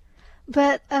 continue.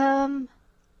 But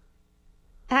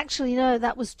actually, no,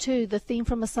 that was two. The Theme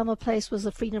from a Summer Place was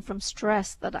the Freedom from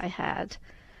Stress that I had.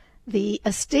 The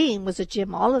Esteem was a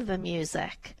Jim Oliver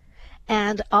music.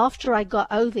 And after I got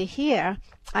over here,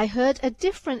 I heard a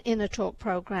different Inner Talk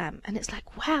program. And it's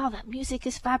like, wow, that music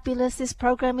is fabulous. This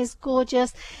program is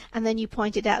gorgeous. And then you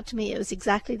pointed out to me it was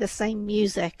exactly the same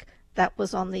music that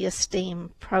was on the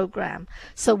Esteem program.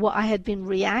 So what I had been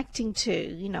reacting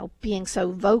to, being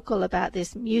so vocal about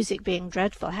this music being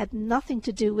dreadful, had nothing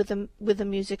to do with the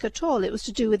music at all. It was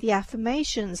to do with the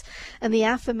affirmations, and the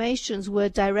affirmations were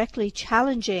directly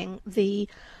challenging the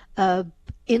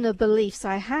inner beliefs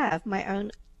I have, my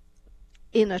own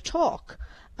inner talk.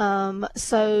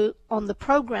 So on the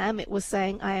program, it was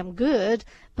saying I am good,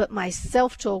 but my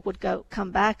self-talk would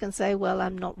come back and say, well,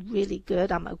 I'm not really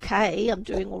good. I'm okay. I'm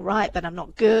doing all right, but I'm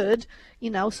not good.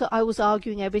 So I was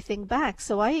arguing everything back.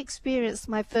 So I experienced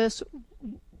my first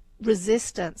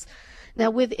resistance.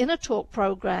 Now, with Inner Talk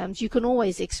programs, you can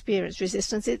always experience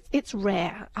resistance. It's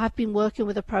rare. I've been working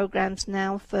with the programs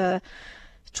now for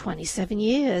 27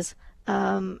 years.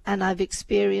 And I've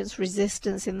experienced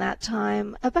resistance in that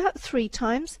time about 3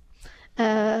 times.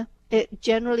 It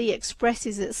generally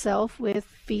expresses itself with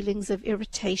feelings of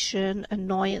irritation,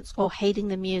 annoyance, or hating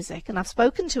the music. And I've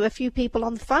spoken to a few people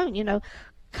on the phone,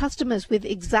 customers with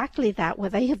exactly that, where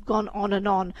they have gone on and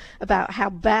on about how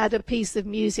bad a piece of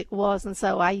music was. And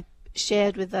so I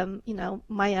shared with them,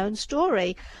 my own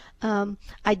story.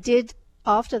 I did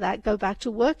after that go back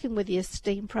to working with the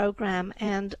Esteem program,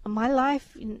 and my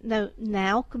life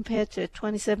now compared to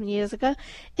 27 years ago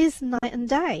is night and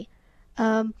day.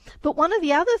 But one of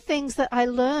the other things that I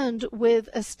learned with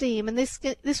Esteem, and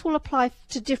this will apply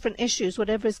to different issues,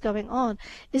 whatever is going on,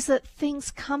 is that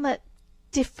things come at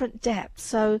different depths.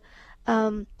 So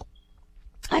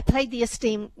I played the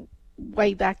Esteem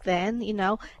way back then,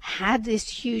 had this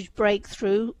huge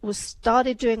breakthrough,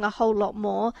 started doing a whole lot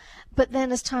more, but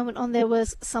then as time went on, there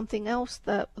was something else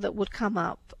that would come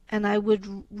up, and I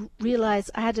would realize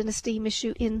I had an Esteem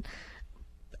issue in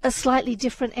a slightly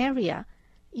different area,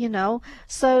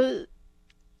 so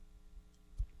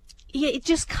yeah, it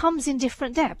just comes in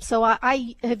different depths. So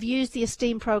I have used the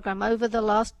Esteem program over the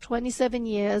last 27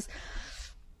 years.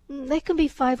 There can be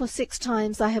 5 or 6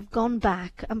 times I have gone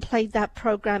back and played that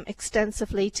program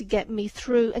extensively to get me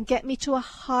through and get me to a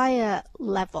higher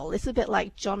level. It's a bit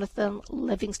like Jonathan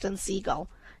Livingston Seagull.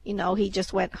 He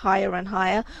just went higher and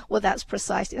higher. Well, that's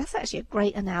actually a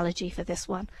great analogy for this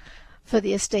one, for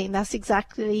the Esteem. That's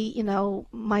exactly,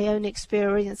 my own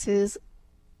experiences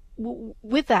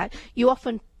with that. You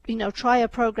often, try a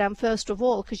program first of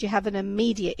all because you have an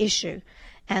immediate issue.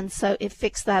 And so it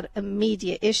fixed that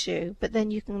immediate issue, but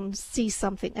then you can see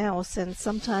something else, and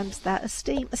sometimes that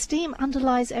esteem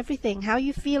underlies everything. How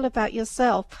you feel about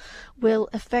yourself will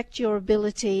affect your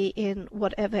ability in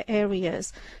whatever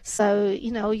areas. So,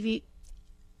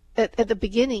 at the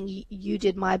beginning, you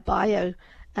did my bio,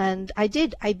 and I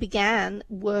began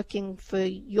working for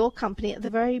your company at the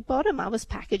very bottom. I was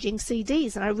packaging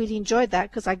CDs, and I really enjoyed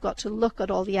that because I got to look at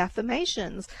all the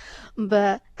affirmations.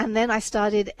 And then I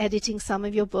started editing some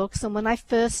of your books, and when I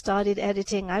first started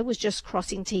editing, I was just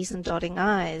crossing T's and dotting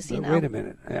I's, Wait a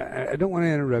minute. I don't want to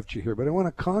interrupt you here, but I want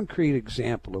a concrete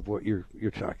example of what you're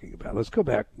talking about. Let's go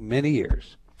back many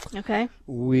years. Okay.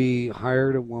 We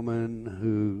hired a woman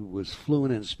who was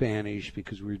fluent in Spanish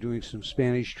because we were doing some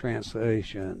Spanish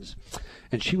translations,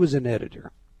 and she was an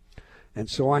editor. And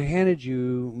so I handed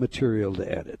you material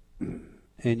to edit,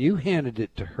 and you handed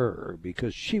it to her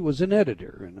because she was an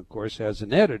editor. And, of course, as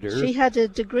an editor... She had a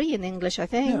degree in English, I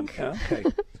think. Yeah, okay.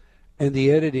 And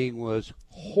the editing was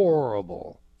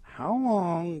horrible. How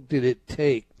long did it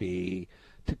take me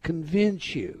to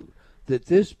convince you that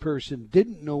this person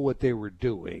didn't know what they were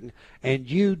doing, and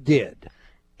you did?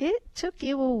 It took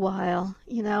you a while.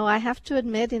 You know, I have to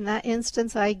admit, in that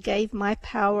instance, I gave my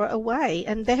power away.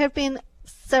 And there have been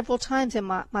several times in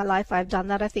my life I've done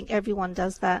that. I think everyone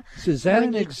does that. So is that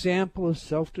an example of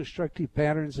self-destructive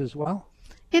patterns as well?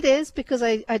 It is, because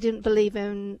I didn't believe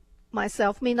in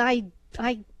myself. I mean, I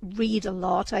read a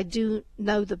lot. I do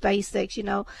know the basics, you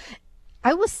know.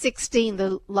 I was 16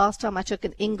 the last time I took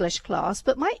an English class,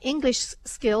 but my English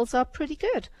skills are pretty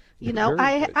good. You know,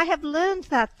 I have learned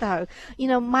that, though. You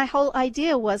know, my whole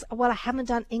idea was, well, I haven't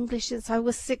done English since I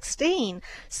was 16,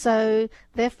 so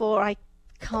therefore I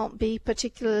can't be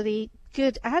particularly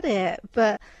good at it.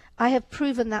 But I have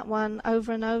proven that one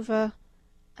over and over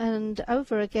and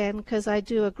over again, because I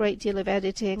do a great deal of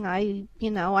editing. I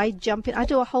jump in. I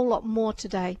do a whole lot more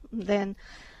today than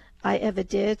I ever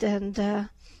did, and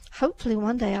hopefully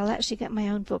one day I'll actually get my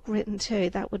own book written too.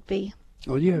 That would be...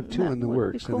 Well, you have two in the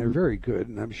works, cool. And they're very good,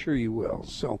 and I'm sure you will.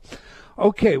 So,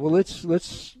 okay, well, let's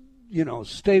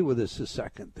stay with us a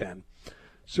second then.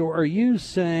 So are you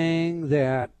saying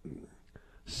that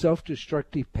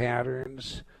self-destructive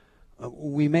patterns,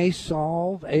 we may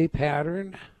solve a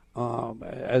pattern,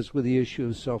 as with the issue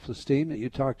of self-esteem that you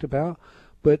talked about,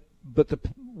 but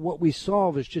what we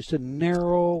solve is just an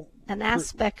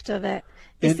aspect of it.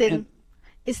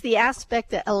 It's the aspect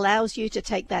that allows you to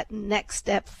take that next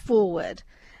step forward.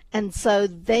 And so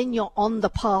then you're on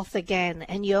the path again,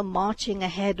 and you're marching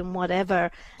ahead and whatever,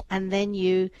 and then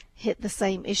you hit the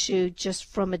same issue just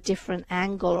from a different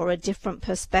angle or a different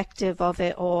perspective of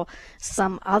it or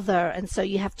some other. And so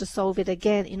you have to solve it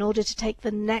again in order to take the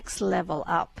next level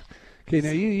up. Okay,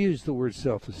 now you use the word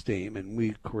self-esteem, and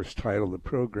we, of course, title the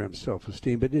program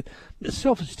Self-Esteem, but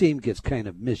self-esteem gets kind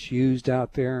of misused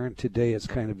out there, and today it's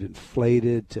kind of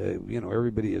inflated to,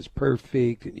 everybody is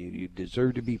perfect, and you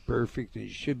deserve to be perfect, and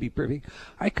you should be perfect.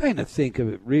 I kind of think of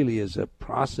it really as a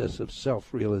process of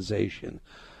self-realization.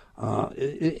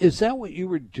 Is that what you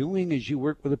were doing as you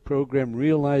worked with the program,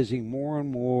 realizing more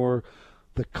and more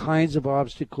the kinds of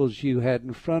obstacles you had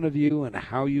in front of you and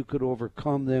how you could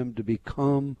overcome them to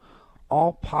become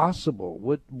all possible,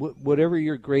 whatever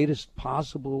your greatest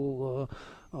possible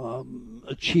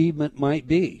achievement might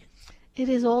be? It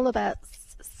is all about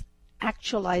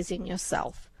actualizing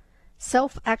yourself.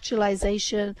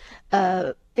 Self-actualization,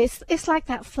 it's like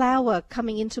that flower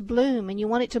coming into bloom, and you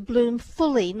want it to bloom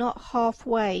fully, not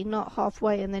halfway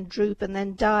and then droop and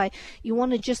then die. You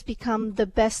want to just become the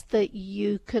best that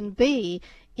you can be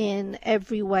in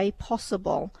every way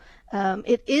possible.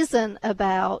 It isn't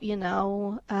about,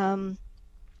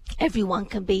 everyone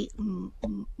can be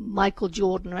Michael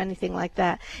Jordan or anything like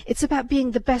that. It's about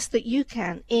being the best that you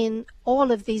can in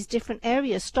all of these different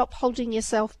areas. Stop holding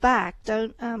yourself back.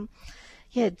 Don't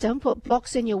put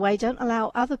blocks in your way. Don't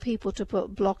allow other people to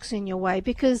put blocks in your way,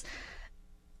 because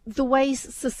the way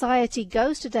society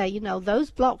goes today,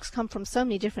 those blocks come from so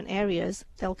many different areas.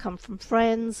 They'll come from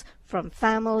friends, from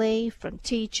family, from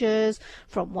teachers,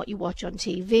 from what you watch on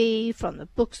TV, from the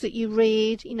books that you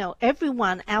read.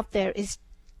 Everyone out there is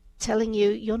telling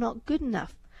you you're not good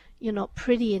enough, you're not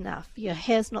pretty enough, your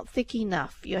hair's not thick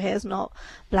enough, your hair's not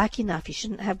black enough, you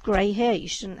shouldn't have gray hair, you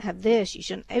shouldn't have this,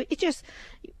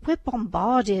 we're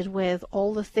bombarded with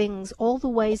all the things, all the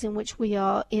ways in which we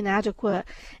are inadequate.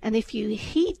 And if you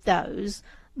heed those,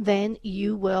 then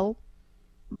you will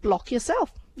block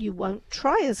yourself. You won't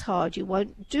try as hard, you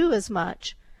won't do as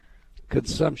much.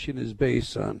 Consumption is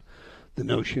based on the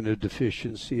notion of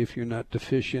deficiency. If you're not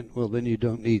deficient, well, then you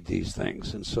don't need these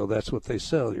things. And so that's what they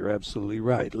sell. You're absolutely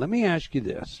right. Let me ask you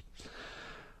this.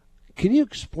 Can you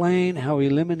explain how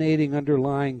eliminating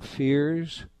underlying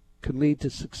fears can lead to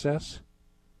success?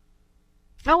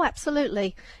 Oh,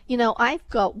 absolutely. I've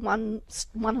got one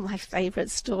of my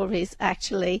favorite stories,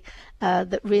 actually,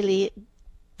 that really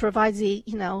provides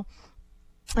an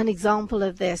example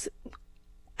of this.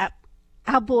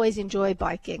 Our boys enjoy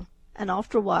biking. And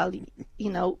after a while,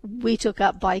 we took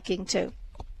up biking too.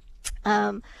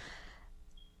 There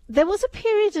was a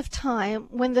period of time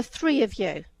when the three of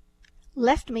you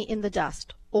left me in the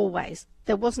dust, always.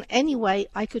 There wasn't any way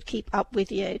I could keep up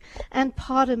with you. And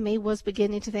part of me was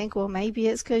beginning to think, well, maybe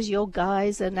it's because your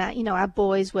guys and our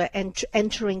boys were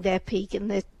entering their peak in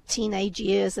their teenage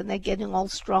years, and they're getting all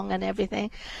strong and everything.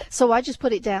 So I just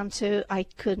put it down to I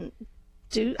couldn't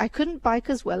bike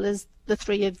as well as the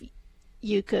three of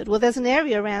you could. Well, there's an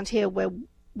area around here where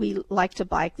we like to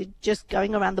bike. Just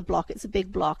going around the block, it's a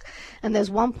big block, and there's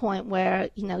one point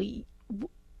where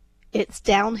it's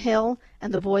downhill,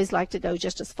 and the boys like to go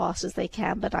just as fast as they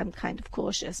can, but I'm kind of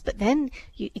cautious. But then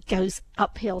it goes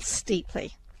uphill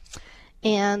steeply,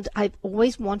 and I've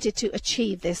always wanted to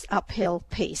achieve this uphill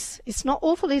piece. It's not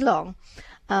awfully long,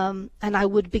 And I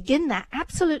would begin that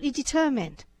absolutely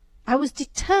determined. I was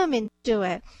determined to do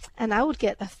it. And I would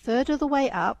get a third of the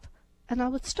way up and I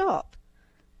would stop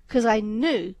because I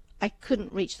knew I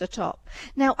couldn't reach the top.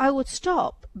 Now, I would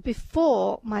stop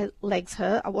before my legs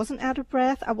hurt. I wasn't out of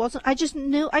breath. I just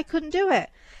knew I couldn't do it.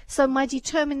 So my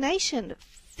determination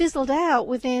fizzled out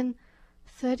within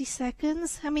 30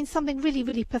 seconds. I mean, something really,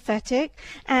 really pathetic.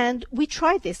 And we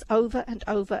tried this over and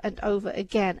over and over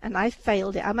again, and I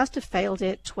failed it. I must have failed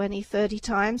it 20, 30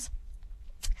 times.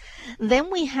 Then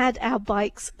we had our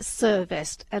bikes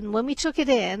serviced, and when we took it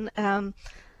in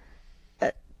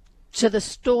to the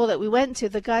store that we went to,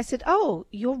 the guy said, "Oh,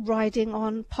 you're riding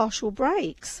on partial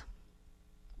brakes."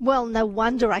 Well, no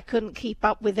wonder I couldn't keep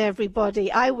up with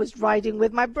everybody. I was riding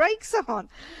with my brakes on.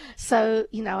 So,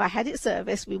 I had it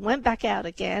serviced. We went back out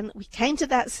again. We came to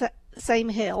that same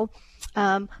hill.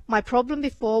 My problem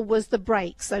before was the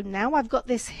brakes. So now I've got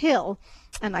this hill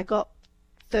and I got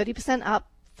 30%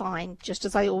 up, fine, just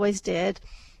as I always did.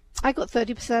 I got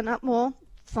 30% up more,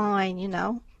 fine,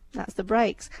 that's the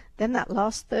brakes. Then that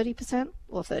last 30%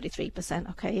 or 33%,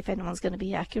 okay, if anyone's going to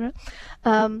be accurate.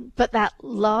 But that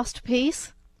last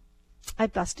piece, I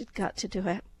busted gut to do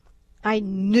it. I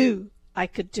knew I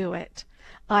could do it.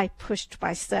 I pushed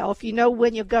myself.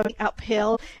 When you're going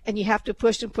uphill and you have to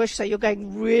push and push, so you're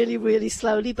going really, really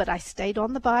slowly, but I stayed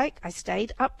on the bike, I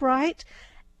stayed upright,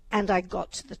 and I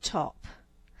got to the top.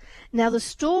 Now, the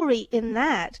story in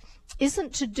that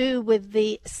isn't to do with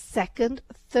the second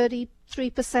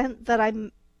 33% that I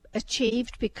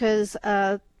achieved because,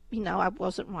 I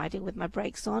wasn't riding with my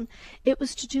brakes on. It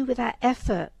was to do with that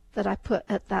effort that I put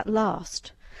at that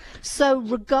last. So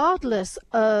regardless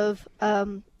of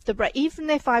the brake, even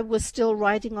if I was still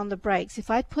riding on the brakes,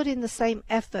 if I'd put in the same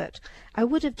effort, I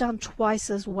would have done twice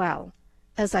as well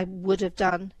as I would have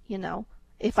done,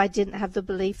 if I didn't have the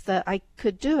belief that I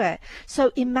could do it.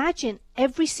 So imagine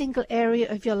every single area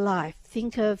of your life.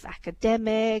 Think of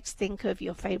academics, think of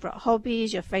your favorite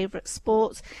hobbies, your favorite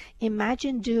sports.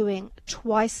 Imagine doing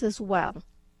twice as well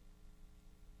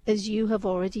as you have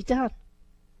already done.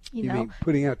 You mean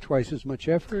putting out twice as much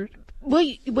effort? Well,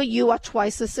 you are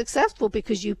twice as successful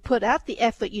because you put out the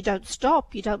effort. You don't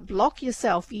stop. You don't block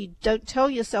yourself. You don't tell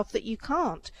yourself that you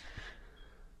can't.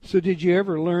 So did you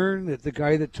ever learn that the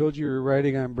guy that told you were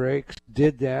riding on brakes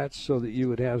did that so that you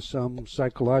would have some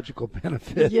psychological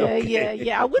benefit? Yeah, okay.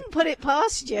 Yeah. I wouldn't put it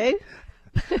past you.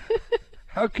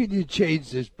 How can you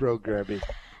change this programming?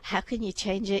 How can you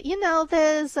change it?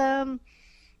 There's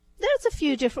a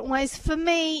few different ways. For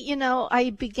me,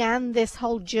 I began this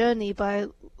whole journey by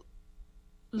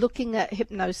looking at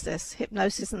hypnosis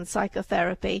and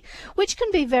psychotherapy, which can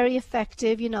be very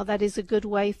effective. That is a good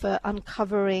way for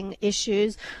uncovering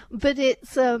issues, but it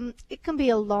can be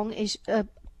a long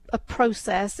a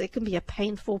process. It can be a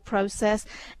painful process,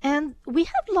 and we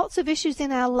have lots of issues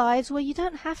in our lives where you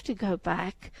don't have to go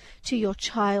back to your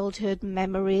childhood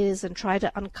memories and try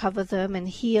to uncover them and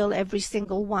heal every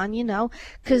single one,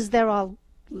 because there are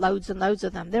loads and loads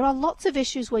of them. There are lots of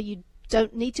issues where you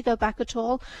don't need to go back at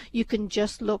all. You can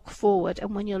just look forward,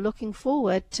 and when you're looking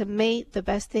forward, to me, the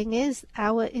best thing is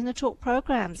our Inner Talk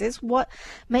programs. It's what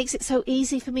makes it so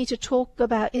easy for me to talk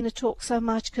about Inner Talk so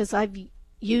much, because I've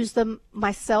used them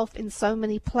myself in so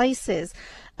many places.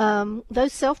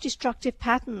 Those self-destructive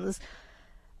patterns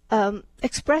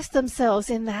express themselves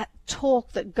in that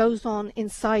talk that goes on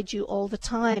inside you all the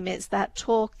time. It's that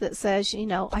talk that says,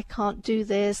 I can't do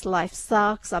this, life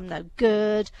sucks, I'm no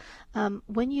good.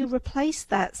 When you replace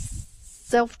that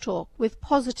self-talk with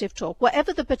positive talk,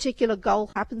 whatever the particular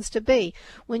goal happens to be,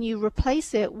 when you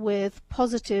replace it with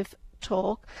positive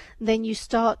talk, then you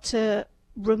start to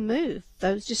remove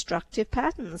those destructive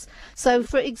patterns. So,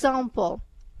 for example,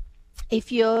 if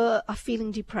you are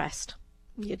feeling depressed,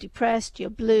 you're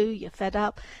blue, you're fed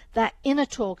up, that inner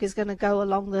talk is going to go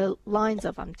along the lines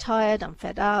of, I'm tired, I'm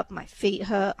fed up, my feet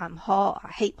hurt, I'm hot,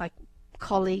 I hate my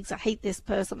colleagues, I hate this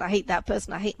person, I hate that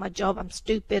person, I hate my job, I'm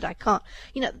stupid, I can't,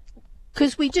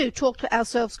 because we do talk to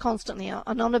ourselves constantly,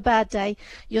 and on a bad day,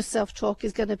 your self-talk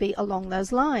is going to be along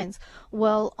those lines.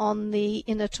 Well, on the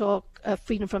Inner Talk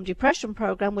Freedom from Depression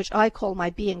program, which I call my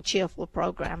Being Cheerful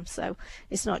program, so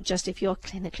it's not just if you're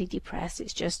clinically depressed,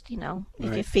 it's just,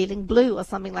 if you're feeling blue or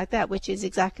something like that, which is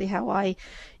exactly how I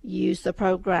use the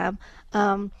program.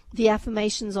 The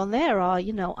affirmations on there are,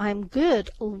 I'm good,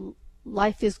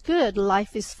 life is good,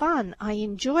 life is fun, I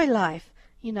enjoy life.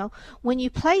 When you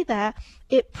play that,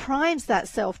 it primes that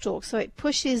self-talk, so it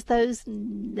pushes those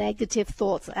negative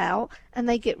thoughts out and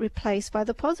they get replaced by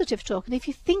the positive talk. And if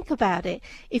you think about it,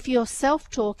 if your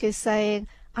self-talk is saying,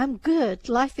 I'm good,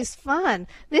 life is fun,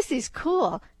 this is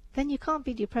cool, then you can't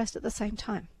be depressed at the same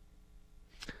time.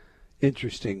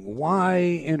 Interesting.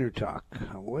 Why InnerTalk?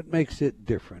 What makes it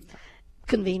different?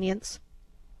 Convenience.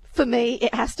 For me,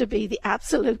 it has to be the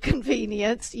absolute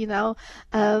convenience, you know.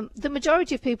 The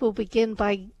majority of people begin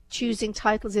by choosing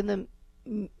titles in the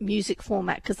music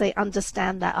format because they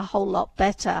understand that a whole lot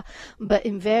better, but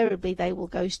invariably they will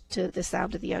go to The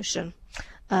Sound of the Ocean.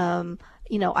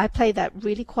 You know, I play that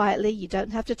really quietly. You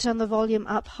don't have to turn the volume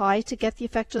up high to get the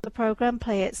effect of the program.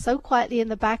 Play it so quietly in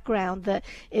the background that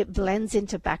it blends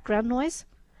into background noise.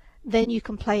 Then you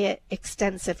can play it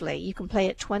extensively. You can play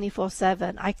it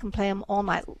 24/7. I can play them all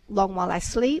night long while I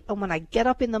sleep, and when I get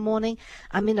up in the morning,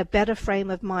 I'm in a better frame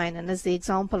of mind. And as the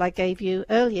example I gave you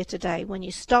earlier today, when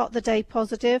you start the day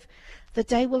positive, the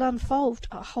day will unfold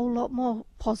a whole lot more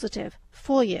positive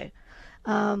for you.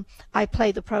 I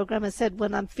play the program, as I said,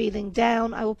 when I'm feeling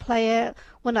down, I will play it.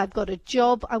 When I've got a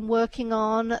job I'm working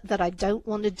on that I don't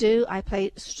want to do, I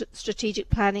play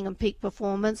strategic planning and peak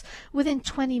performance. Within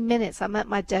 20 minutes, I'm at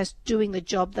my desk doing the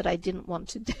job that I didn't want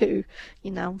to do.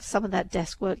 You know, some of that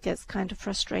desk work gets kind of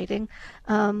frustrating.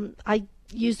 I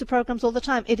use the programs all the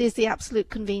time. It is the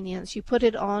absolute convenience. You put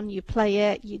it on, you play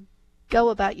it, you go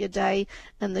about your day,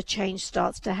 and the change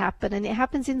starts to happen. And it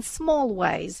happens in small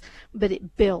ways, but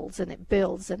it builds and it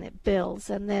builds and it builds.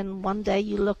 And then one day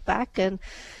you look back and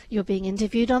you're being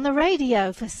interviewed on the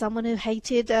radio. For someone who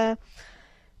hated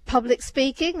public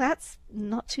speaking, that's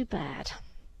not too bad.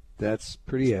 That's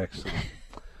pretty excellent.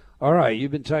 All right,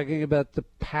 you've been talking about the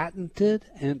patented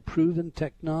and proven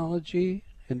technology,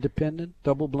 independent,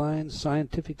 double-blind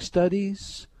scientific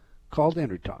studies called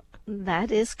InnerTalk.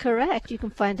 That is correct. You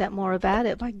can find out more about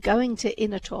it by going to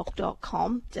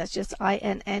innertalk.com. That's just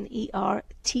INNERTALK,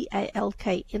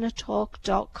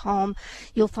 innertalk.com.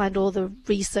 You'll find all the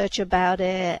research about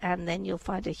it, and then you'll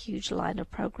find a huge line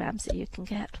of programs that you can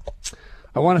get.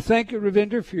 I want to thank you,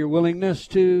 Ravinder, for your willingness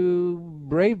to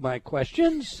brave my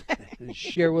questions and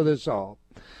share with us all.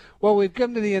 Well, we've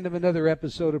come to the end of another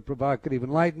episode of Provocative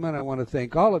Enlightenment. I want to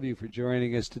thank all of you for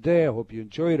joining us today. I hope you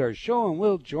enjoyed our show, and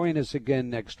will join us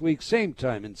again next week, same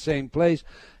time and same place.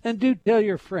 And do tell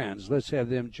your friends. Let's have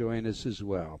them join us as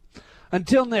well.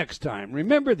 Until next time,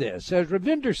 remember this, as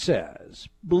Ravinder says,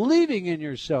 believing in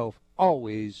yourself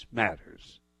always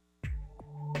matters.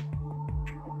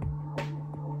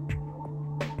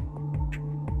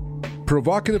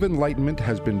 Provocative Enlightenment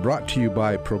has been brought to you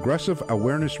by Progressive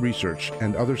Awareness Research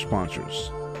and other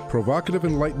sponsors. Provocative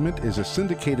Enlightenment is a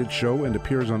syndicated show and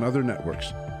appears on other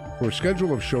networks. For a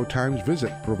schedule of show times,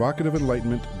 visit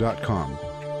provocativeenlightenment.com.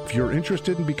 If you're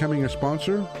interested in becoming a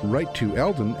sponsor, write to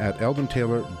Eldon at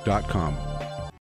eldontaylor.com.